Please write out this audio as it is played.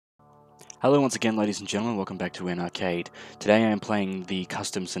Hello once again, ladies and gentlemen, welcome back to an arcade. Today I am playing the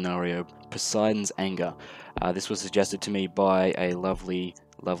custom scenario, Poseidon's Anger. This was suggested to me by a lovely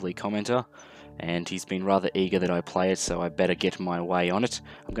commenter, and he's been rather eager that I play it, so I better get my way on it.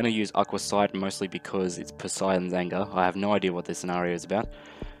 I'm going to use Aqua Sight mostly because it's Poseidon's Anger. I have no idea what this scenario is about.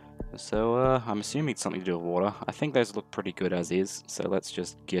 So I'm assuming it's something to do with water. I think those look pretty good as is, so let's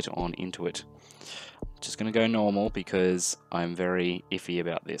just get on into it. Just going to go normal because I'm very iffy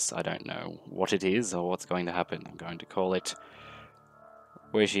about this. I don't know what it is or what's going to happen. I'm going to call it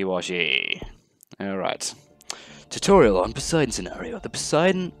wishy-washy. Alright. Tutorial on Poseidon scenario. The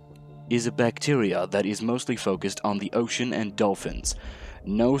Poseidon is a bacteria that is mostly focused on the ocean and dolphins.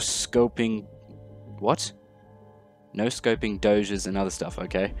 No scoping... What? No scoping doges and other stuff,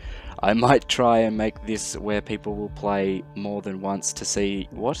 okay? I might try and make this where people will play more than once to see...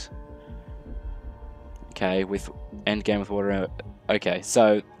 What? Okay, with endgame with water. Okay,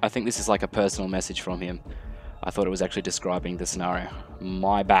 so I think this is like a personal message from him. I thought it was actually describing the scenario.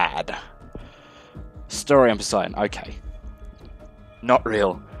 My bad. Story on Poseidon. Okay. Not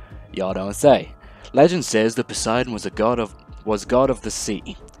real. Y'all don't say. Legend says that Poseidon was god of the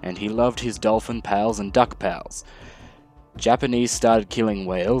sea, and he loved his dolphin pals and duck pals. Japanese started killing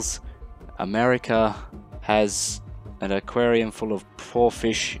whales. America has an aquarium full of poor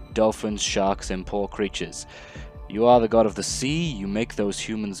fish, dolphins, sharks, and poor creatures. You are the god of the sea, you make those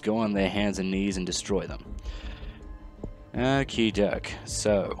humans go on their hands and knees and destroy them. Okie doke.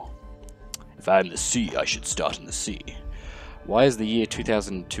 So, if I'm the sea, I should start in the sea. Why is the year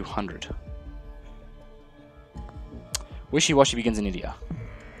 2200? Wishy-washy begins in India.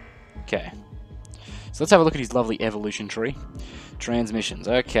 Okay. So let's have a look at his lovely evolution tree. Transmissions.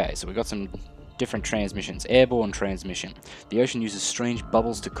 Okay, so we've got some different transmissions. Airborne transmission. The ocean uses strange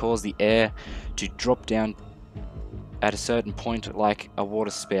bubbles to cause the air to drop down at a certain point like a water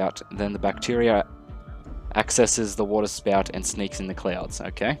spout. Then the bacteria accesses the water spout and sneaks in the clouds.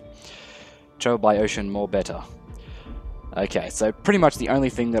 Okay. Travel by ocean, more better. Okay, so pretty much the only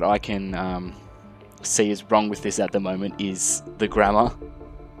thing that I can see is wrong with this at the moment is the grammar.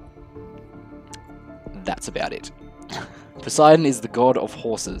 That's about it. Poseidon is the god of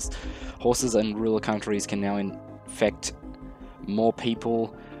horses. Horses in rural countries can now infect more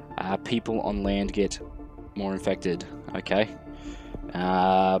people. People on land get more infected. Okay.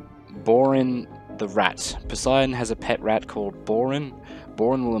 Borin the rat. Poseidon has a pet rat called Borin.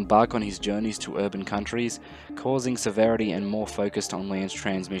 Borin will embark on his journeys to urban countries, causing severity and more focused on land's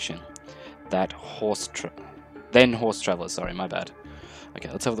transmission. Horse travelers. Sorry, my bad. Okay,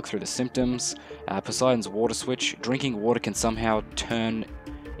 let's have a look through the symptoms. Poseidon's water switch. Drinking water can somehow turn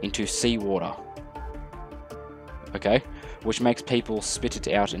into seawater. Okay, which makes people spit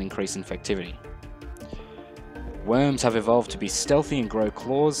it out and increase infectivity. Worms have evolved to be stealthy and grow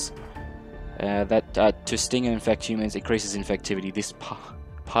claws. To sting and infect humans increases infectivity. This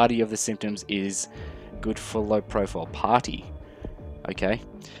party of the symptoms is good for low profile party. Okay.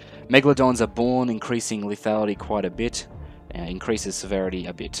 Megalodons are born, increasing lethality quite a bit. Increases severity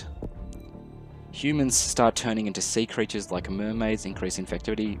a bit. Humans start turning into sea creatures like mermaids, increase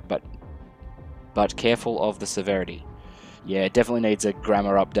infectivity, but careful of the severity. Yeah, it definitely needs a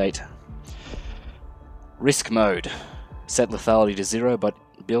grammar update. Risk mode. Set lethality to 0, but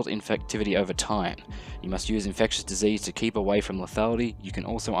build infectivity over time. You must use infectious disease to keep away from lethality. You can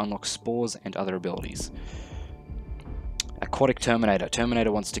also unlock spores and other abilities. Aquatic Terminator.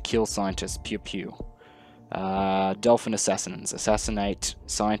 Terminator wants to kill scientists. Pew pew. Dolphin assassins. Assassinate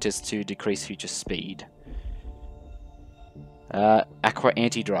scientists to decrease future speed. Aqua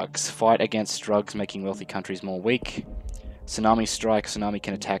anti-drugs. Fight against drugs, making wealthy countries more weak. Tsunami strike. Tsunami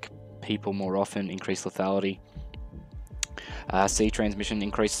can attack people more often, increase lethality. Sea transmission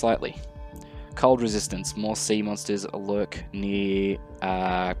increase slightly. Cold resistance. More sea monsters lurk near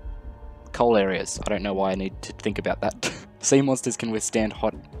coal areas. I don't know why I need to think about that. Sea monsters can withstand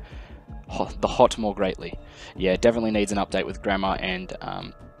the hot more greatly. Yeah, it definitely needs an update with grammar and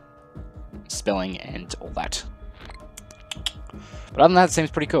spelling and all that. But other than that, it seems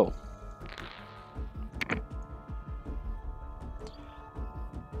pretty cool.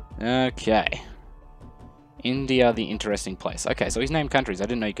 Okay. India, the interesting place. Okay, so he's named countries. I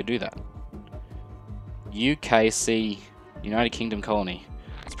didn't know you could do that. UKC, United Kingdom colony.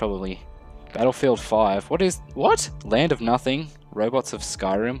 It's probably Battlefield 5. What? Land of Nothing. Robots of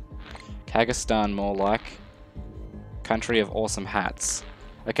Skyrim. Kazakhstan, more like. Country of Awesome Hats.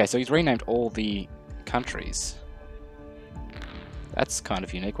 Okay, so he's renamed all the countries. That's kind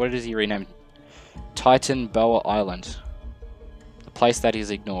of unique. What does he rename? Titan Boa Island. The place that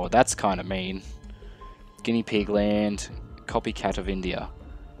is ignored. That's kind of mean. Guinea Pig Land. Copycat of India.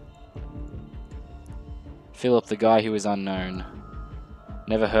 Philip, the guy who is unknown.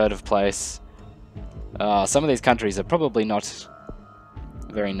 Never heard of place. Some of these countries are probably not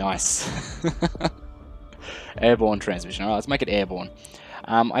very nice. Airborne transmission. Alright, let's make it airborne.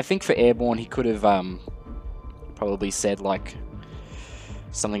 I think for airborne he could have probably said like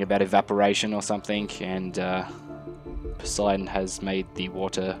something about evaporation or something, and Poseidon has made the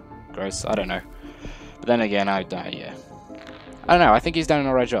water gross. I don't know. But then again, I don't know. I think he's done an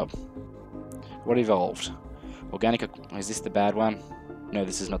alright job. What evolved? Organic. Is this the bad one? No,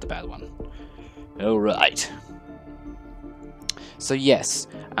 this is not the bad one. Alright. So yes,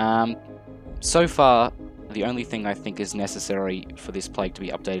 so far the only thing I think is necessary for this plague to be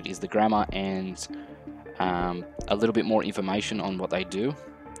updated is the grammar and a little bit more information on what they do.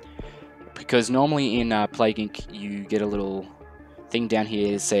 Because normally in Plague Inc. you get a little thing down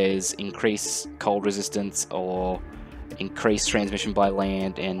here that says increase cold resistance or increase transmission by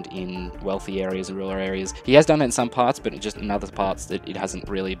land and in wealthy areas and rural areas. He has done that in some parts, but just in other parts that it hasn't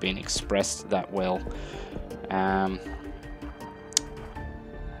really been expressed that well.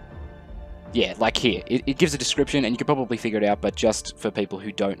 Yeah, like here. It gives a description, and you can probably figure it out, but just for people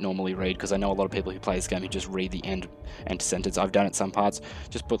who don't normally read, because I know a lot of people who play this game who just read the end sentence. I've done it some parts.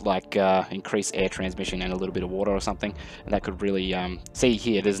 Just put like increase air transmission and a little bit of water or something, and that could really... see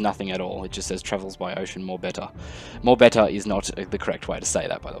here, there's nothing at all. It just says travels by ocean, more better. More better is not the correct way to say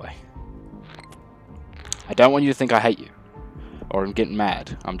that, by the way. I don't want you to think I hate you, or I'm getting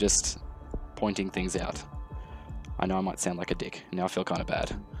mad. I'm just pointing things out. I know I might sound like a dick. Now I feel kind of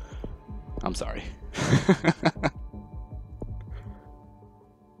bad. I'm sorry.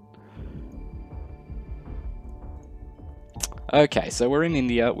 Okay, so we're in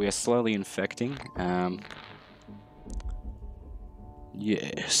India. We are slowly infecting.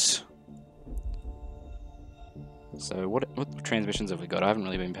 Yes. So what transmissions have we got? I haven't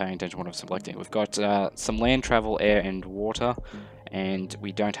really been paying attention to what I'm selecting. We've got some land travel, air, and water, and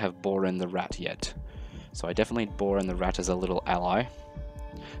we don't have Boren the rat yet. So I definitely need Boren the rat as a little ally.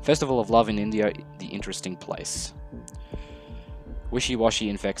 Festival of Love in India, the interesting place. Wishy-washy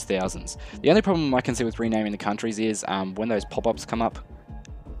infects thousands. The only problem I can see with renaming the countries is when those pop-ups come up,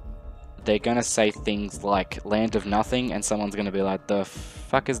 they're going to say things like Land of Nothing, and someone's going to be like, the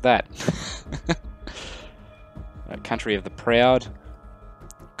fuck is that? Country of the Proud.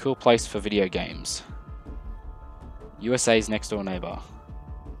 Cool place for video games. USA's next door neighbor.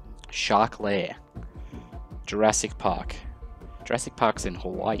 Shark Lair. Jurassic Park. Jurassic Park's in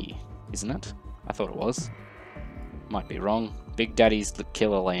Hawaii, isn't it? I thought it was. Might be wrong. Big Daddy's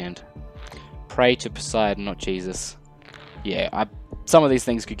Killer Land. Pray to Poseidon, not Jesus. Yeah, some of these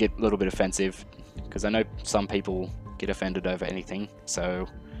things could get a little bit offensive, because I know some people get offended over anything, so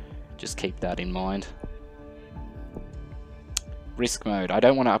just keep that in mind. Risk mode. I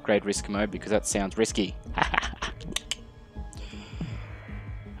don't want to upgrade risk mode because that sounds risky.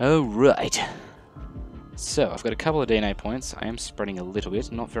 Alright. So, I've got a couple of DNA points. I am spreading a little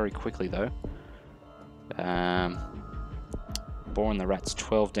bit, not very quickly though. Boren the rat's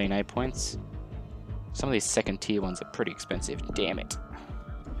 12 DNA points. Some of these second tier ones are pretty expensive. Damn it.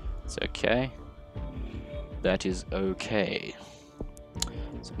 It's okay. That is okay.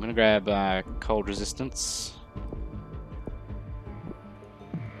 So I'm going to grab cold resistance.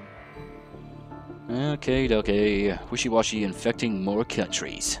 Okay. Wishy-washy infecting more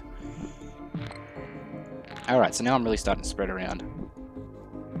countries. Alright, so now I'm really starting to spread around.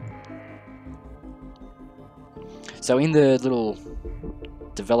 So in the little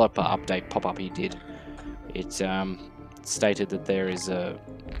developer update pop-up he did, it stated that there is a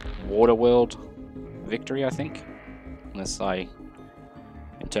Waterworld victory, I think. Unless I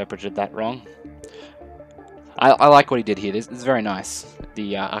interpreted that wrong. I like what he did here. This is very nice.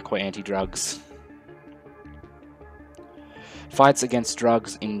 The Aqua Anti-Drugs. Fights against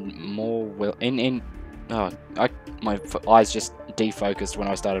drugs in more... my eyes just defocused when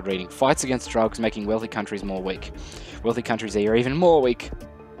I started reading. Fights against drugs making wealthy countries more weak. Wealthy countries are even more weak.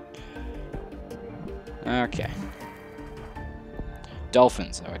 Okay.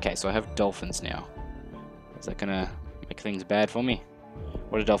 Dolphins. Okay, so I have dolphins now. Is that gonna make things bad for me?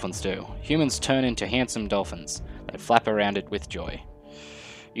 What do dolphins do? Humans turn into handsome dolphins. They flap around it with joy.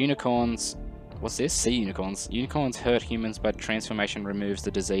 Unicorns... What's this? Sea unicorns. Unicorns hurt humans, but transformation removes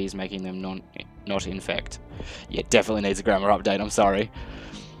the disease, making them not infect. Yeah, definitely needs a grammar update, I'm sorry.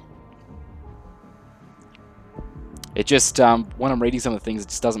 It just, when I'm reading some of the things, it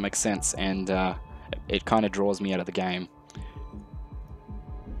just doesn't make sense, and it kind of draws me out of the game.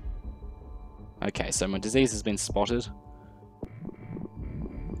 Okay, so my disease has been spotted.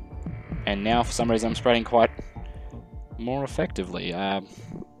 And now, for some reason, I'm spreading quite more effectively.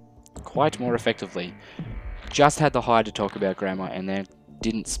 quite more effectively. Just had the hide to talk about grammar and then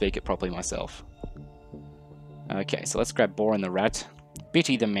didn't speak it properly myself. Okay, so let's grab Boar and the Rat.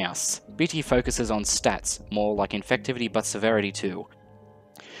 Bitty the Mouse. Bitty focuses on stats, more like infectivity but severity too.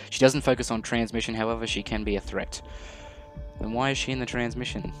 She doesn't focus on transmission, however she can be a threat. Then why is she in the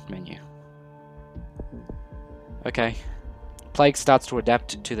transmission menu? Okay. Plague starts to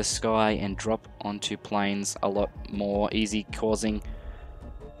adapt to the sky and drop onto planes a lot more easy, causing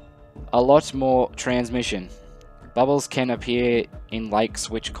a lot more transmission. Bubbles can appear in lakes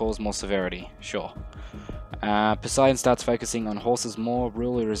which cause more severity. Sure. Poseidon starts focusing on horses more.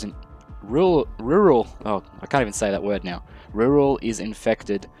 Rural, oh, I can't even say that word now. Rural is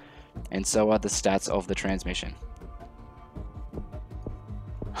infected, and so are the stats of the transmission.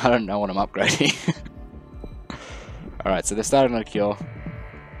 I don't know what I'm upgrading. Alright, so they're starting on a cure.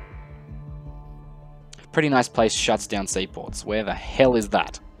 Pretty nice place shuts down seaports. Where the hell is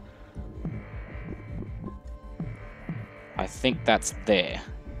that? I think that's there.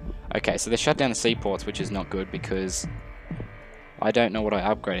 Okay, so they shut down the seaports, which is not good because I don't know what I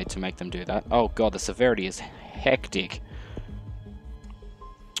upgraded to make them do that. Oh god, the severity is hectic.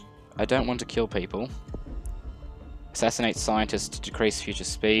 I don't want to kill people. Assassinate scientists to decrease future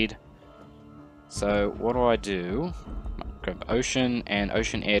speed. So, what do? Grab ocean and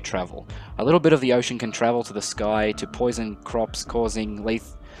ocean air travel. A little bit of the ocean can travel to the sky to poison crops, causing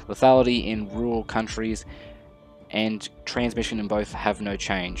lethality in rural countries, and transmission in both have no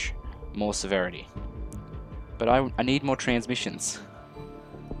change. More severity. But I need more transmissions.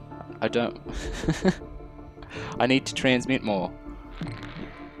 I don't... I need to transmit more.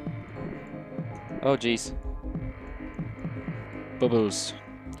 Oh jeez. Bubbles.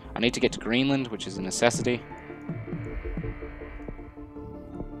 I need to get to Greenland, which is a necessity.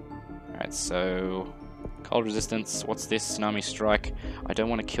 Alright, so... Cold resistance. What's this? Tsunami strike. I don't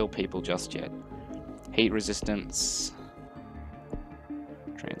want to kill people just yet. Heat resistance.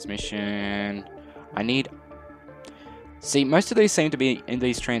 Transmission. I need... See, most of these seem to be, in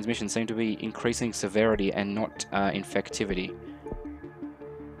these transmissions, seem to be increasing severity and not infectivity.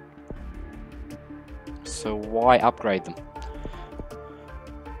 So why upgrade them?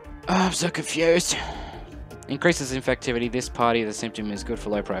 Oh, I'm so confused. Increases infectivity. This party of the symptom is good for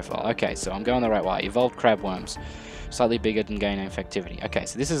low profile. Okay, so I'm going the right way. Evolved crab worms. Slightly bigger than gain infectivity. Okay,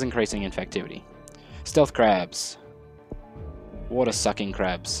 so this is increasing infectivity. Stealth crabs. Water sucking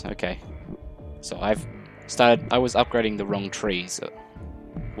crabs. Okay. So I was upgrading the wrong trees.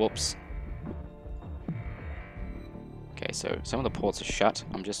 Whoops. Okay, so some of the ports are shut.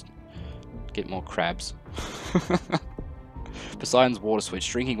 I'm just get more crabs. Poseidon's water switch.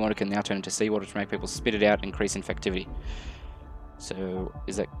 Drinking water can now turn into seawater to make people spit it out and increase infectivity. So,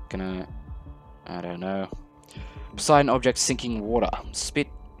 is that gonna... I don't know. Poseidon object sinking water. Spit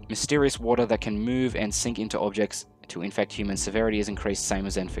mysterious water that can move and sink into objects to infect humans. Severity is increased, same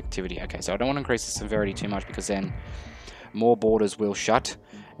as infectivity. Okay, so I don't want to increase the severity too much because then more borders will shut,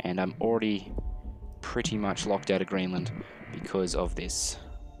 and I'm already pretty much locked out of Greenland because of this.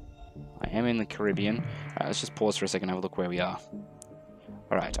 I am in the Caribbean. Alright, let's just pause for a second and have a look where we are.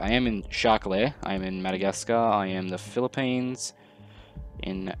 Alright, I am in Shark Lair. I am in Madagascar. I am the Philippines.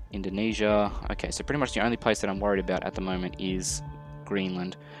 In Indonesia. Okay, so pretty much the only place that I'm worried about at the moment is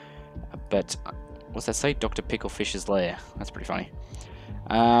Greenland. But, what's that say? Dr. Picklefish's lair. That's pretty funny.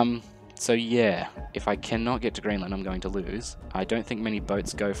 So yeah, if I cannot get to Greenland, I'm going to lose. I don't think many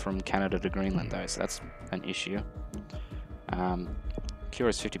boats go from Canada to Greenland though, so that's an issue. Cure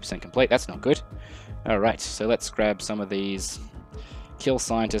is 50% complete. That's not good. Alright, so let's grab some of these. Kill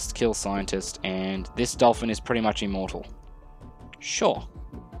scientist, and this dolphin is pretty much immortal. Sure.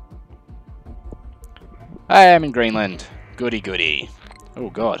 I am in Greenland. Goody goody. Oh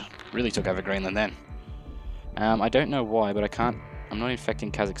god, really took over Greenland then. I don't know why, but I'm not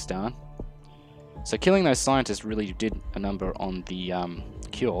infecting Kazakhstan. So killing those scientists really did a number on the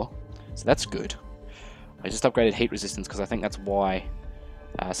cure, so that's good. I just upgraded heat resistance because I think that's why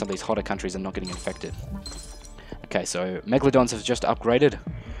some of these hotter countries are not getting infected. Okay, so Megalodons have just upgraded.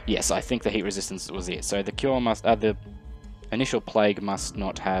 Yes, I think the heat resistance was it. So the cure must, the initial plague must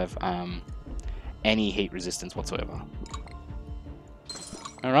not have any heat resistance whatsoever.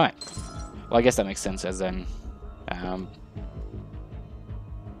 Alright. Well, I guess that makes sense as then... I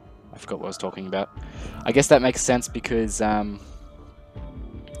forgot what I was talking about. I guess that makes sense because it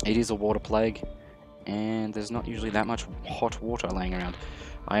is a water plague, and there's not usually that much hot water laying around.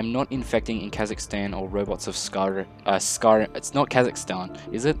 I am not infecting in Kazakhstan or robots of Skyrim. It's not Kazakhstan,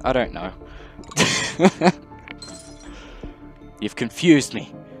 is it? I don't know. You've confused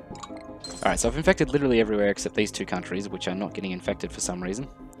me. Alright, so I've infected literally everywhere except these two countries, which are not getting infected for some reason.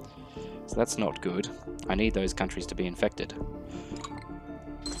 So that's not good. I need those countries to be infected.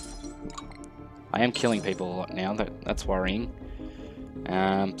 I am killing people a lot now, that's worrying.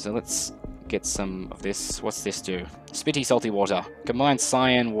 So let's get some of this. What's this do? Spitty salty water. Combine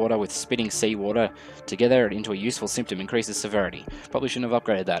cyan water with spitting seawater together into a useful symptom. Increases severity. Probably shouldn't have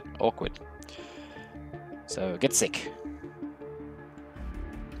upgraded that. Awkward. So, get sick.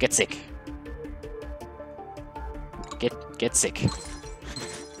 Get sick. Get sick.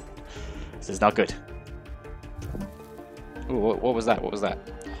 This is not good. Ooh, what was that? What was that?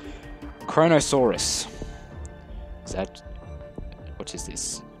 Chronosaurus. Is that... What is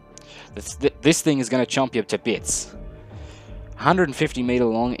this? This thing is going to chomp you to bits. 150 meter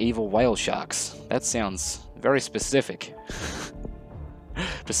long evil whale sharks. That sounds very specific.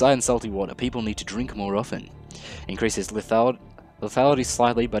 Poseidon salty water. People need to drink more often. Increases lethality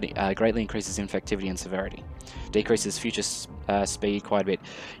slightly, but greatly increases infectivity and severity. Decreases future speed quite a bit.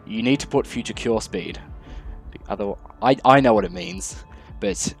 You need to put future cure speed. Otherwise, I know what it means,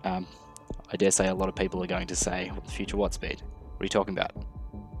 but I dare say a lot of people are going to say, future what speed? What are you talking about?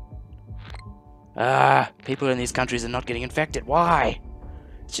 People in these countries are not getting infected. Why?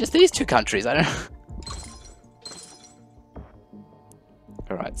 It's just these two countries. I don't know.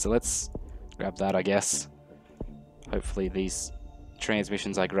 Alright, so let's grab that, I guess. Hopefully these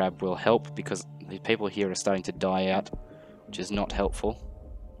transmissions I grab will help, because the people here are starting to die out, which is not helpful.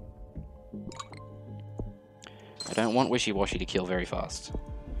 I don't want Wishy-Washy to kill very fast.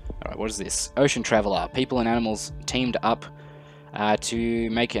 Alright, what is this? Ocean Traveler. People and animals teamed up to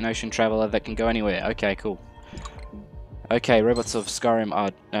make an ocean traveler that can go anywhere. Okay, cool. Okay, robots of Skyrim are...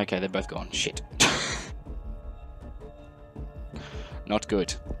 Okay, they're both gone. Shit. Not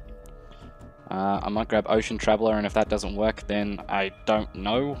good. I might grab Ocean Traveler, and if that doesn't work, then I don't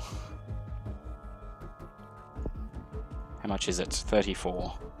know. How much is it?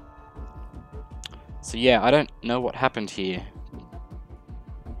 34. So yeah, I don't know what happened here.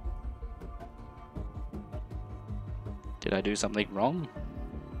 Did I do something wrong?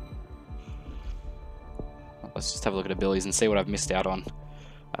 Let's just have a look at abilities and see what I've missed out on.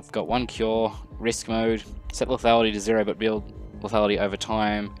 I've got one cure, risk mode, set lethality to 0 but build lethality over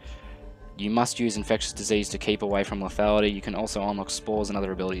time. You must use infectious disease to keep away from lethality. You can also unlock spores and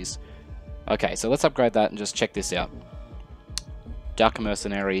other abilities. Okay, so let's upgrade that and just check this out. Duck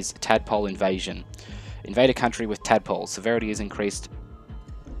Mercenaries, Tadpole Invasion. Invade a country with tadpoles. Severity is increased,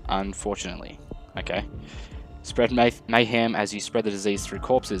 unfortunately. Okay. Spread mayhem as you spread the disease through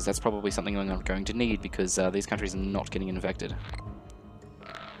corpses. That's probably something I'm not going to need, because these countries are not getting infected.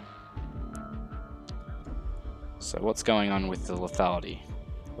 So what's going on with the lethality?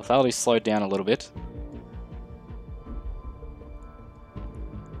 Lethality slowed down a little bit.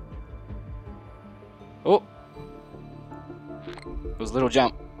 Oh! It was a little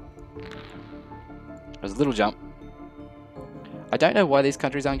jump. It was a little jump. I don't know why these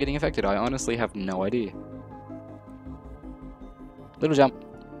countries aren't getting affected. I honestly have no idea. Little jump.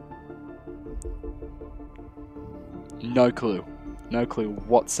 No clue. No clue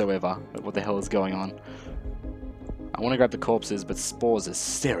whatsoever at what the hell is going on. I want to grab the corpses, but spores are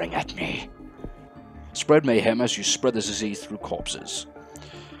staring at me. Spread mayhem as you spread the disease through corpses.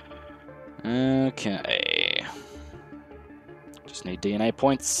 Okay. Just need DNA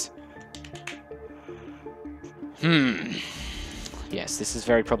points. Yes, this is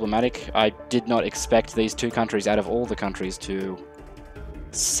very problematic. I did not expect these two countries out of all the countries to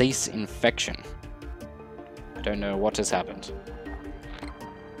cease infection. I don't know what has happened.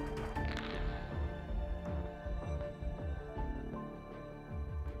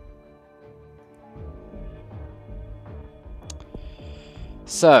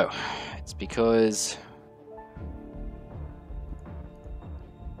 So, it's because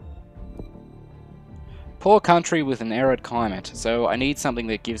poor country with an arid climate. So I need something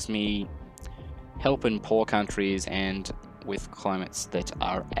that gives me help in poor countries and with climates that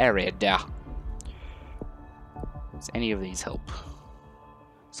are arid. Does any of these help?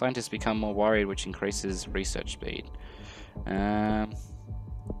 Scientists become more worried, which increases research speed.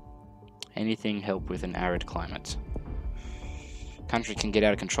 Anything help with an arid climate? Country can get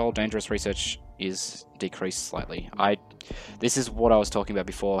out of control. Dangerous research is decreased slightly. This is what I was talking about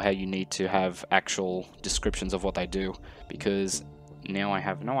before, how you need to have actual descriptions of what they do, because now I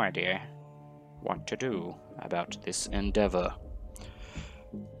have no idea what to do about this endeavor.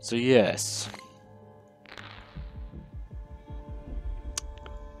 So yes.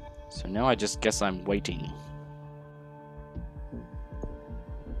 So now I just guess I'm waiting.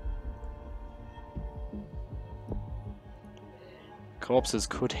 Corpses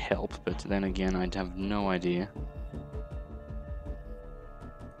could help, but then again, I'd have no idea.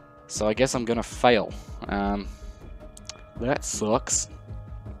 So I guess I'm gonna fail. That sucks.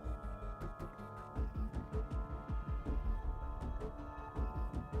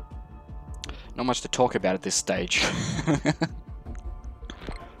 Not much to talk about at this stage.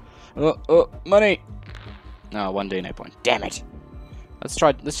 Oh, money! No, 1 DNA point. Damn it! Let's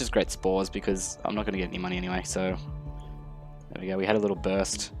just create spores because I'm not gonna get any money anyway, so... There we go, we had a little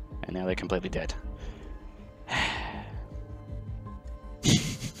burst, and now they're completely dead.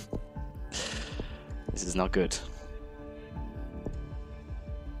 This is not good.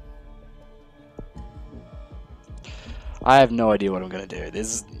 I have no idea what I'm gonna do.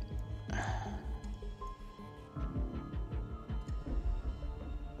 This...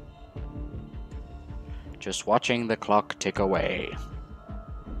 Just watching the clock tick away.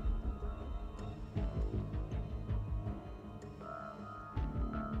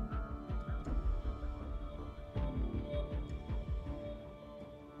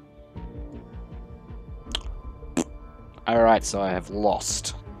 Alright, so I have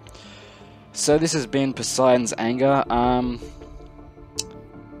lost. So this has been Poseidon's Anger.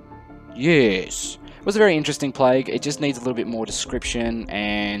 Yes. It was a very interesting plague. It just needs a little bit more description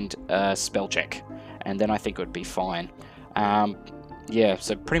and spell check. And then I think it would be fine. Yeah,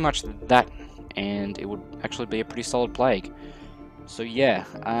 so pretty much that, and it would actually be a pretty solid plague. So yeah,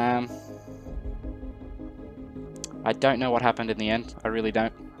 I don't know what happened in the end. I really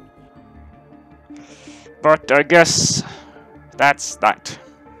don't. But I guess that's that.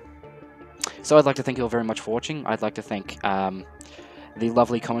 So I'd like to thank you all very much for watching. I'd like to thank the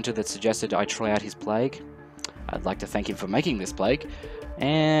lovely commenter that suggested I try out his plague. I'd like to thank him for making this plague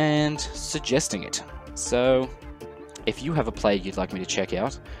and suggesting it. So if you have a plague you'd like me to check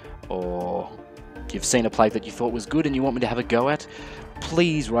out, or you've seen a plague that you thought was good and you want me to have a go at,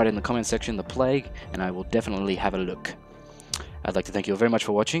 please write in the comment section the plague and I will definitely have a look. I'd like to thank you all very much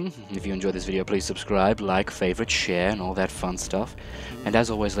for watching. If you enjoyed this video, please subscribe, like, favorite, share, and all that fun stuff. And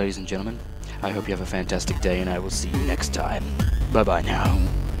as always, ladies and gentlemen, I hope you have a fantastic day, and I will see you next time. Bye-bye now.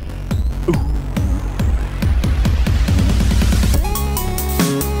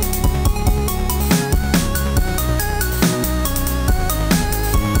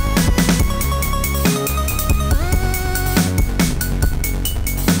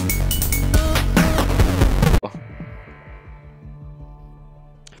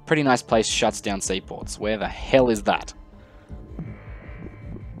 Pretty nice place shuts down seaports. Where the hell is that?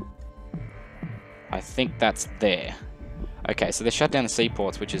 I think that's there. Okay, so they shut down the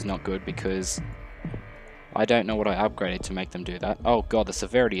seaports, which is not good because I don't know what I upgraded to make them do that. Oh god, the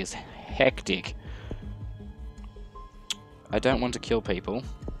severity is hectic. I don't want to kill people.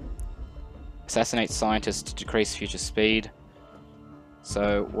 Assassinate scientists to decrease future speed.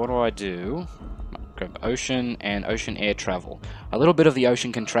 So what do I do? Grab ocean and ocean air travel. A little bit of the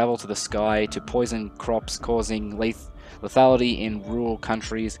ocean can travel to the sky to poison crops, causing lethality in rural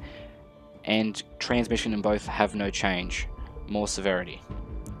countries, and transmission in both have no change. More severity.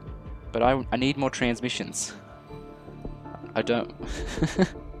 But I need more transmissions. I don't...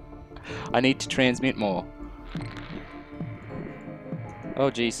 I need to transmit more.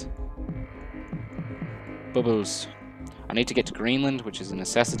 Oh jeez. Bubbles. I need to get to Greenland, which is a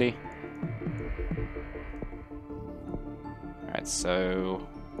necessity. Alright, so...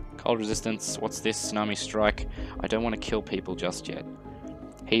 Cold resistance, what's this? Tsunami strike. I don't want to kill people just yet.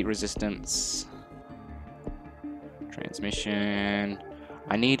 Heat resistance. Transmission.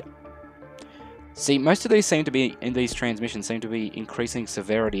 I need... See, most of these seem to be, in these transmissions, seem to be increasing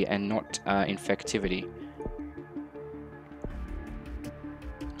severity and not infectivity.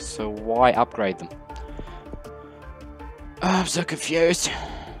 So why upgrade them? Oh, I'm so confused.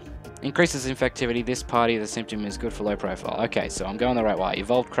 Increases infectivity. This party of the symptom is good for low profile. Okay, so I'm going the right way.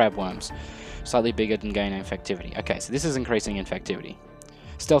 Evolved crab worms. Slightly bigger than gain infectivity. Okay, so this is increasing infectivity.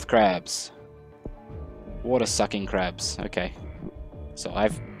 Stealth crabs. Water sucking crabs. Okay. So I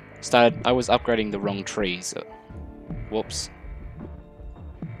was upgrading the wrong trees. Whoops.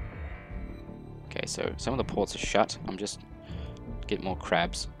 Okay, so some of the ports are shut. I'm just get more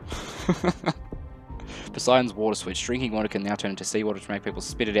crabs. Poseidon's water switch. Drinking water can now turn into seawater to make people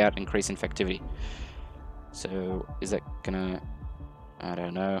spit it out and increase infectivity. So, is that gonna... I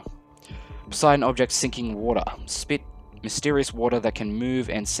don't know. Poseidon object sinking water. Spit mysterious water that can move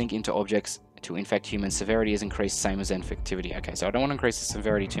and sink into objects to infect humans. Severity is increased, same as infectivity. Okay, so I don't want to increase the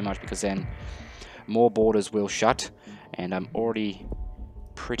severity too much because then more borders will shut, and I'm already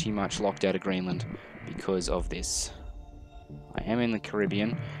pretty much locked out of Greenland because of this. I am in the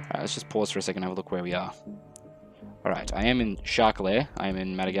Caribbean. Let's just pause for a second and have a look where we are. Alright, I am in Shark Lair. I am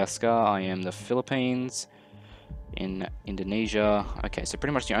in Madagascar. I am the Philippines. in Indonesia. Okay, so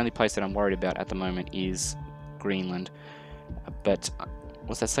pretty much the only place that I'm worried about at the moment is Greenland. But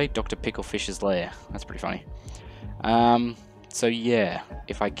what's that say? Dr. Picklefish's lair. That's pretty funny. So yeah,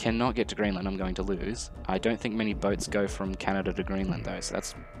 if I cannot get to Greenland, I'm going to lose. I don't think many boats go from Canada to Greenland though, so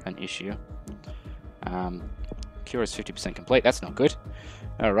that's an issue. Cure is 50% complete. That's not good.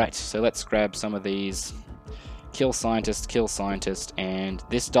 Alright, so let's grab some of these. Kill scientist, and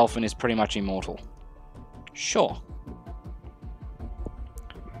this dolphin is pretty much immortal. Sure.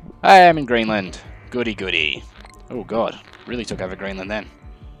 I am in Greenland. Goody goody. Oh god, really took over Greenland then.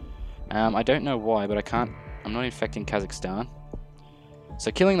 I don't know why, but I'm not infecting Kazakhstan.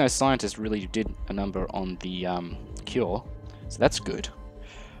 So killing those scientists really did a number on the cure, so that's good.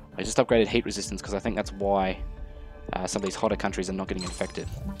 I just upgraded heat resistance because I think that's why some of these hotter countries are not getting infected.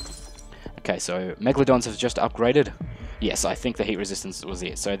 Okay, so Megalodons have just upgraded. Yes, I think the heat resistance was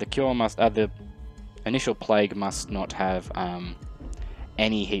it. So the cure must, the initial plague must not have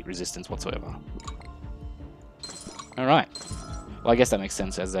any heat resistance whatsoever. Alright. Well, I guess that makes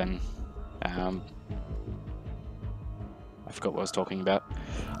sense as in... I forgot what I was talking about.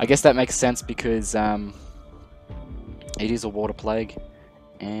 I guess that makes sense because it is a water plague,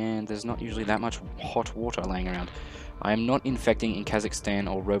 and there's not usually that much hot water laying around. I am not infecting in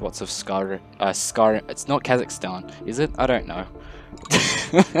Kazakhstan or robots of Skyrim. It's not Kazakhstan, is it? I don't know.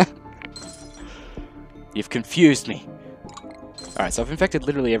 You've confused me. Alright, so I've infected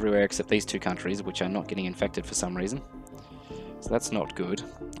literally everywhere except these two countries, which are not getting infected for some reason. So that's not good.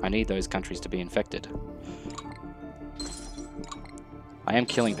 I need those countries to be infected. I am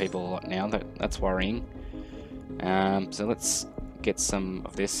killing people a lot now, that's worrying. So let's get some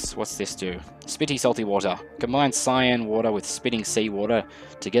of this. What's this do? Spitty salty water. Combine cyan water with spitting seawater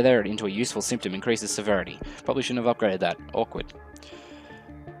together into a useful symptom. Increases severity. Probably shouldn't have upgraded that. Awkward.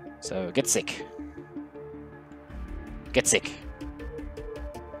 So get sick. Get sick.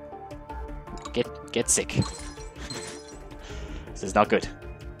 Get sick. This is not good.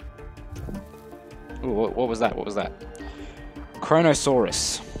 Ooh, what was that? What was that?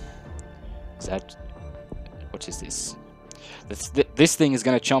 Chronosaurus. Is that... What is this? This thing is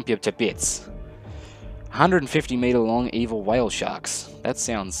going to chomp you to bits. 150 meter long evil whale sharks. That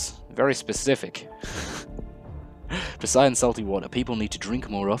sounds very specific. Poseidon salty water. People need to drink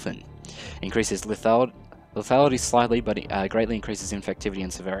more often. Increases lethality slightly, but greatly increases infectivity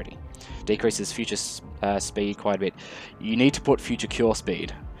and severity. Decreases future speed quite a bit. You need to put future cure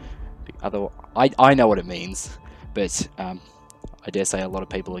speed. I know what it means, but I dare say a lot of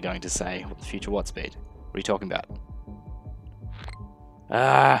people are going to say, future what speed? What are you talking about?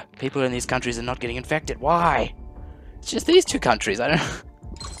 People in these countries are not getting infected. Why? It's just these two countries. I don't...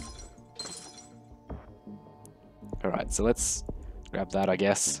 Alright, so let's grab that, I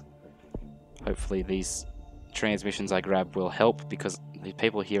guess. Hopefully these transmissions I grab will help, because the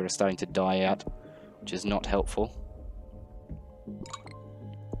people here are starting to die out, which is not helpful.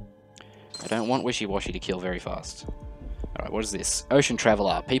 I don't want Wishy-Washy to kill very fast. Alright, what is this? Ocean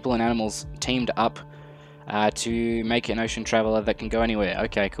Traveler. People and animals teamed up to make an ocean traveler that can go anywhere.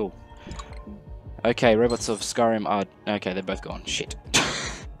 Okay, cool. Okay, robots of Skyrim are... Okay, they're both gone. Shit.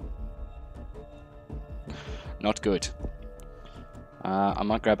 Not good. I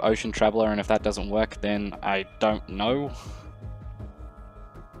might grab Ocean Traveler, and if that doesn't work, then I don't know.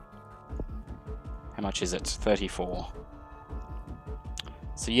 How much is it? 34.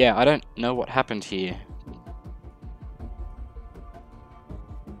 So yeah, I don't know what happened here.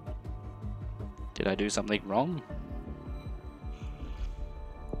 Did I do something wrong?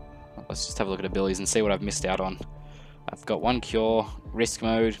 Let's just have a look at abilities and see what I've missed out on. I've got one cure, risk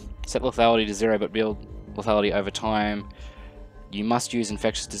mode, set lethality to 0 but build lethality over time. You must use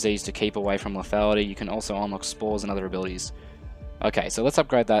infectious disease to keep away from lethality. You can also unlock spores and other abilities. Okay, so let's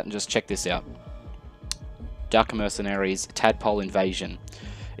upgrade that and just check this out. Duck Mercenaries, Tadpole Invasion.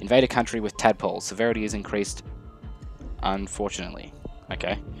 Invade a country with tadpoles. Severity is increased, unfortunately.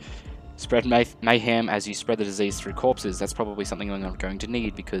 Okay. Spread mayhem as you spread the disease through corpses. That's probably something I'm going to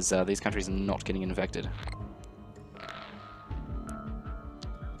need because these countries are not getting infected.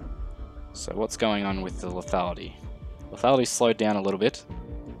 So what's going on with the lethality? Lethality slowed down a little bit.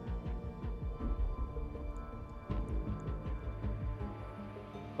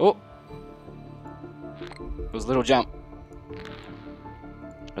 Oh! It was a little jump.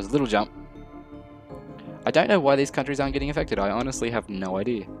 It was a little jump. I don't know why these countries aren't getting affected. I honestly have no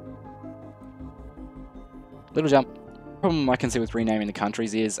idea. Little jump. Problem I can see with renaming the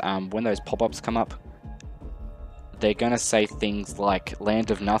countries is when those pop-ups come up, they're going to say things like Land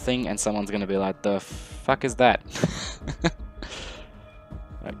of Nothing, and someone's going to be like, the fuck is that?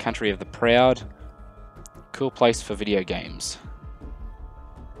 Country of the Proud. cool place for video games.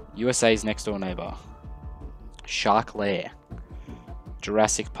 USA's next door neighbor. Shark Lair.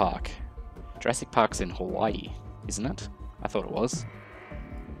 Jurassic Park. Jurassic Park's in Hawaii, isn't it? I thought it was.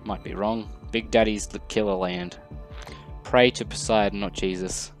 Might be wrong. Big Daddy's the Killer Land. Pray to Poseidon, not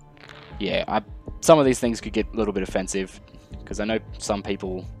Jesus. Yeah, some of these things could get a little bit offensive, because I know some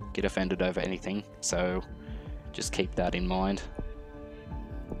people get offended over anything, so just keep that in mind.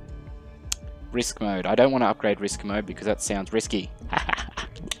 Risk mode. I don't want to upgrade risk mode because that sounds risky.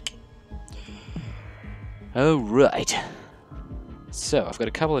 Alright. So, I've got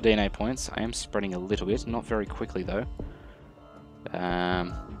a couple of DNA points. I am spreading a little bit, not very quickly though.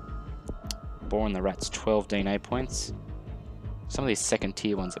 Boar and the Rat's 12 DNA points. Some of these second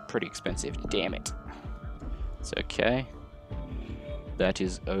tier ones are pretty expensive. Damn it. It's okay. That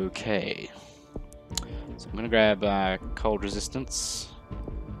is okay. So I'm going to grab cold resistance.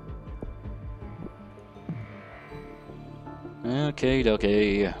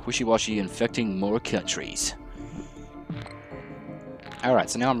 Okay. Wishy-washy infecting more countries. Alright,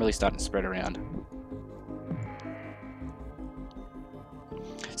 so now I'm really starting to spread around.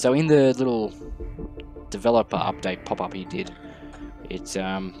 So in the little developer update pop-up he did, it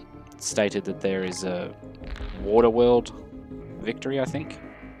stated that there is a Waterworld victory, I think,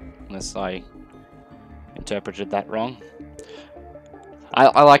 unless I interpreted that wrong.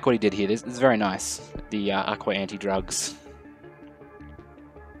 I like what he did here. It's very nice. The aqua anti-drugs.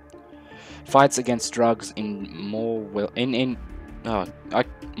 Fights against drugs in more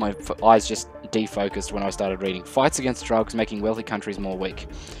my eyes just defocused when I started reading. Fights against drugs making wealthy countries more weak.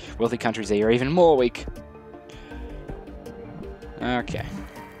 Wealthy countries are even more weak. Okay.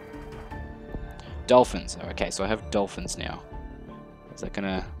 Dolphins. Okay, so I have dolphins now. Is that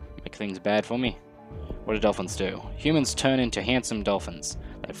gonna make things bad for me? What do dolphins do? Humans turn into handsome dolphins.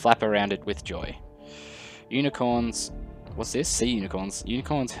 They flap around it with joy. Unicorns. What's this? Sea unicorns.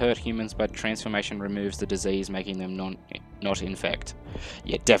 Unicorns hurt humans, but transformation removes the disease, making them not infect.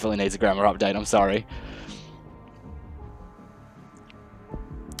 Yeah, definitely needs a grammar update. I'm sorry.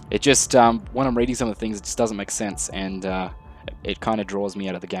 It just, when I'm reading some of the things, it just doesn't make sense, and it kind of draws me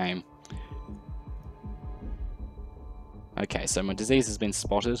out of the game. Okay, so my disease has been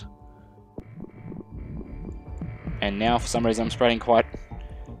spotted. And now, for some reason, I'm spreading quite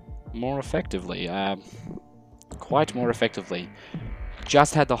more effectively. Quite more effectively.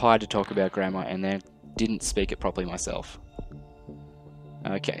 Just had the hide to talk about grammar, and then didn't speak it properly myself.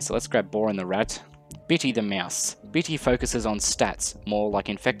 Okay, so let's grab Boar and the Rat. Bitty the Mouse. Bitty focuses on stats, more like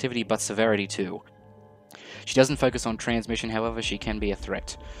infectivity but severity too. She doesn't focus on transmission, however she can be a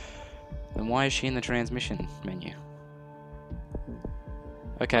threat. Then why is she in the transmission menu?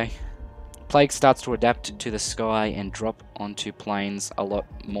 Okay. Plague starts to adapt to the sky and drop onto planes a lot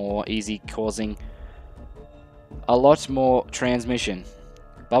more easy, causing a lot more transmission.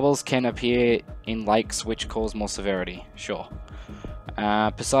 Bubbles can appear in lakes which cause more severity. Sure.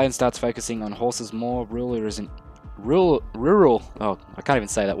 Poseidon starts focusing on horses more. Rural. Oh, I can't even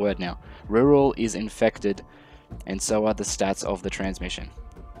say that word now. Rural is infected, and so are the stats of the transmission.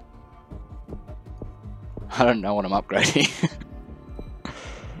 I don't know what I'm upgrading.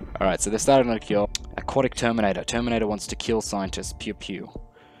 Alright, so they're starting on a cure. Aquatic Terminator. Terminator wants to kill scientists. Pew pew.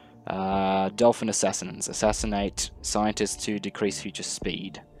 Dolphin Assassins. Assassinate scientists to decrease future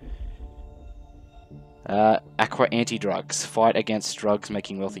speed. Aqua Anti-Drugs. Fight against drugs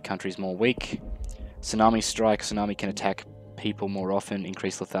making wealthy countries more weak. Tsunami Strike. Tsunami can attack people more often,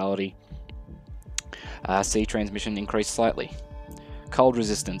 increase lethality. Sea transmission increase slightly. Cold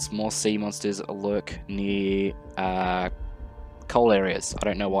Resistance. More sea monsters lurk near coal areas. I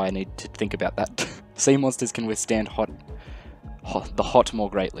don't know why I need to think about that. Sea monsters can withstand the hot more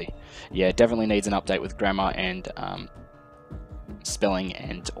greatly. Yeah, it definitely needs an update with grammar and spelling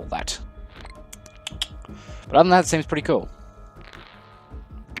and all that. But other than that, it seems pretty cool.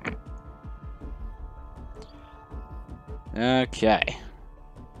 Okay.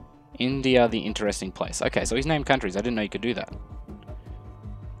 India, the interesting place. Okay, so he's named countries. I didn't know you could do that.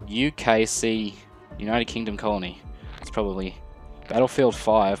 UKC, United Kingdom colony. It's probably Battlefield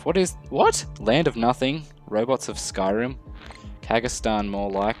 5. What? Land of Nothing. Robots of Skyrim. Kazakhstan,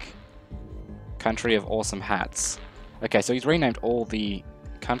 more like. Country of Awesome Hats. Okay, so he's renamed all the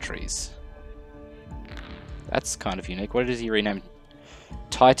countries. That's kind of unique. What does he rename?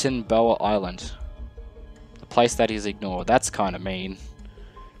 Titan Boa Island. The place that is ignored. That's kind of mean.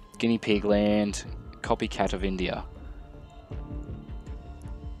 Guinea Pig Land. Copycat of India.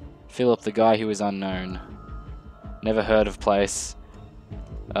 Philip, the guy who is unknown. Never heard of place.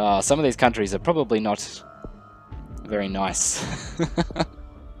 Some of these countries are probably not very nice.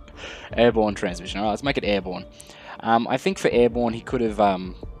 Airborne transmission. Alright, let's make it airborne. I think for airborne, he could have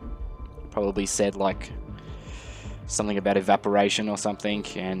probably said like something about evaporation or something,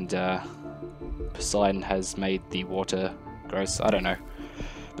 and Poseidon has made the water gross. I don't know.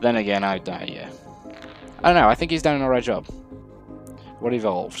 But then again, I don't know. I think he's done an alright job. What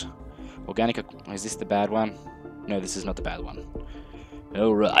evolved? Organic. Is this the bad one? No, this is not the bad one.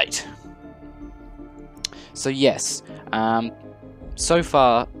 Alright. So yes, so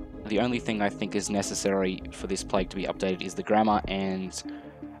far the only thing I think is necessary for this plague to be updated is the grammar and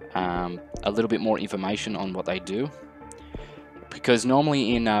a little bit more information on what they do. Because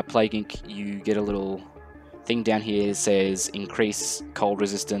normally in Plague Inc. you get a little thing down here that says increase cold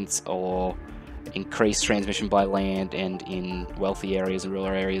resistance or increase transmission by land and in wealthy areas and rural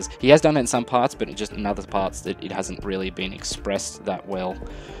areas. He has done it in some parts, but just in other parts that it hasn't really been expressed that well.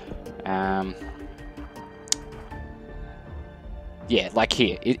 Yeah, like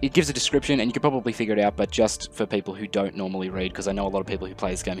here, it gives a description and you can probably figure it out, but just for people who don't normally read, because I know a lot of people who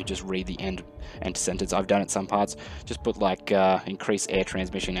play this game who just read the end sentence. I've done it some parts. Just put like increase air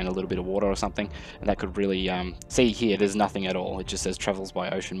transmission and a little bit of water or something, and that could really see here. There's nothing at all. It just says travels by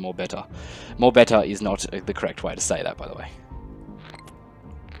ocean more better. More better is not the correct way to say that, by the way.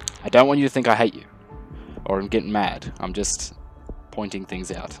 I don't want you to think I hate you or I'm getting mad. I'm just pointing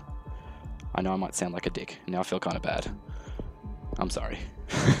things out. I know I might sound like a dick. Now I feel kind of bad. I'm sorry.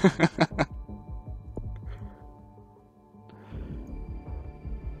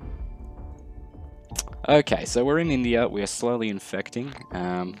 Okay, so we're in India. We're slowly infecting.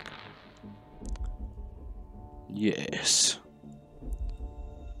 Yes.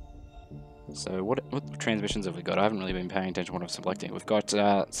 So what transmissions have we got? I haven't really been paying attention to what I'm selecting. We've got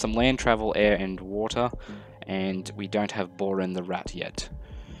some land travel, air, and water, and we don't have Boren the rat yet.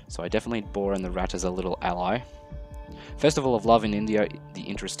 So I definitely need Boren the rat as a little ally. Festival of Love in India, the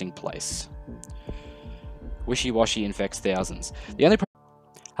interesting place. Wishy-washy infects thousands. The only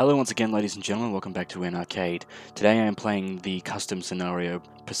Hello once again, ladies and gentlemen, welcome back to an arcade. Today I am playing the custom scenario,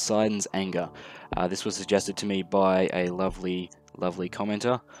 Poseidon's Anger. This was suggested to me by a lovely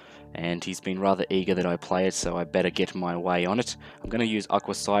commenter, and he's been rather eager that I play it, so I better get my way on it. I'm going to use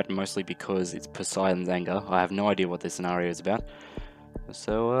Aquasight mostly because it's Poseidon's Anger. I have no idea what this scenario is about.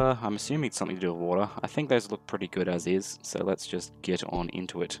 So, I'm assuming it's something to do with water. I think those look pretty good as is, so let's just get on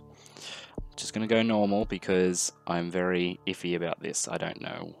into it. Just gonna go normal because I'm very iffy about this. I don't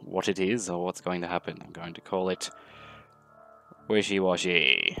know what it is or what's going to happen. I'm going to call it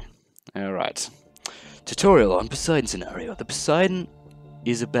Wishy-washy. Alright. Tutorial on Poseidon scenario. The Poseidon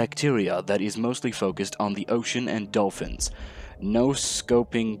is a bacteria that is mostly focused on the ocean and dolphins. No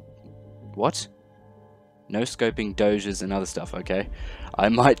scoping... What? No scoping doges and other stuff, okay? I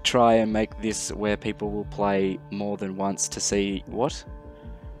might try and make this where people will play more than once to see... What?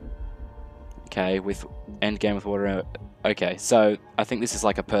 Okay, with endgame with water... Okay, so I think this is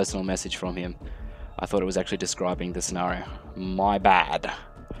like a personal message from him. I thought it was actually describing the scenario. My bad.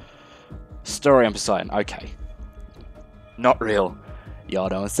 Story on Poseidon, okay. Not real. Y'all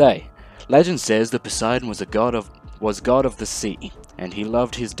don't say. Legend says that Poseidon was god of the sea, and he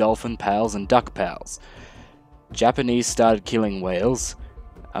loved his dolphin pals and duck pals. Japanese started killing whales.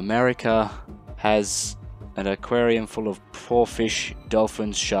 America has an aquarium full of poor fish,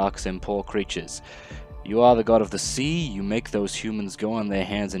 dolphins, sharks, and poor creatures. You are the god of the sea. You make those humans go on their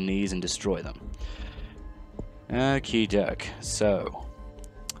hands and knees and destroy them. Okie doke. So,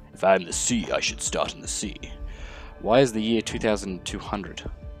 if I'm the sea, I should start in the sea. Why is the year 2200?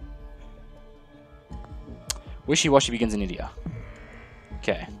 Wishy-washy begins in India.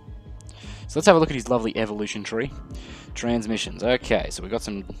 Okay. So let's have a look at his lovely evolution tree. Transmissions. Okay, so we've got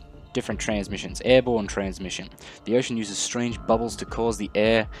some different transmissions. Airborne transmission. The ocean uses strange bubbles to cause the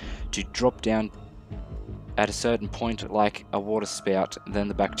air to drop down at a certain point like a water spout. Then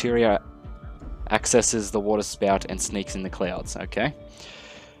the bacteria accesses the water spout and sneaks in the clouds. Okay.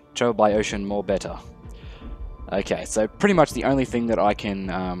 Travel by ocean more better. Okay, so pretty much the only thing that I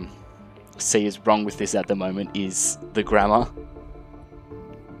can see is wrong with this at the moment is the grammar.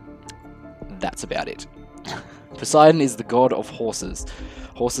 That's about it. Poseidon is the god of horses.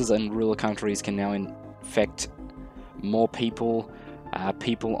 Horses and rural countries can now infect more people.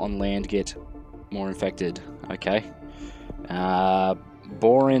 People on land get more infected. Okay.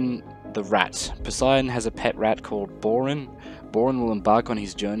 Boren the rat. Poseidon has a pet rat called Boren. Boren will embark on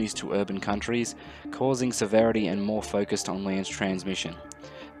his journeys to urban countries, causing severity and more focused on land's transmission.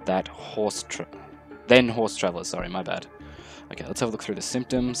 Horse travelers, sorry, my bad. Okay, let's have a look through the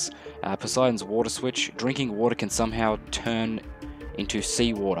symptoms. Poseidon's water switch. Drinking water can somehow turn into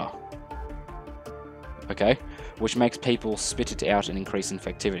seawater. Okay, which makes people spit it out and increase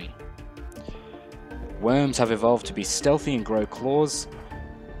infectivity. Worms have evolved to be stealthy and grow claws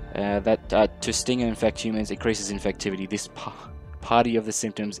to sting and infect humans, increases infectivity. This party of the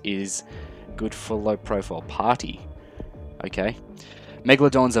symptoms is good for low profile party. Okay.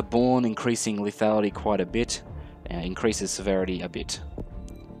 Megalodons are born, increasing lethality quite a bit, increases severity a bit.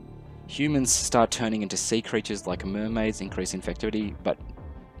 Humans start turning into sea creatures like mermaids, increase infectivity,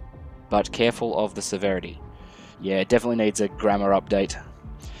 but careful of the severity. Yeah, it definitely needs a grammar update.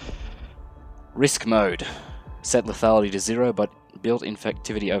 Risk mode. Set lethality to 0, but build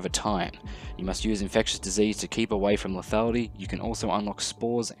infectivity over time. You must use infectious disease to keep away from lethality. You can also unlock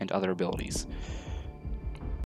spores and other abilities.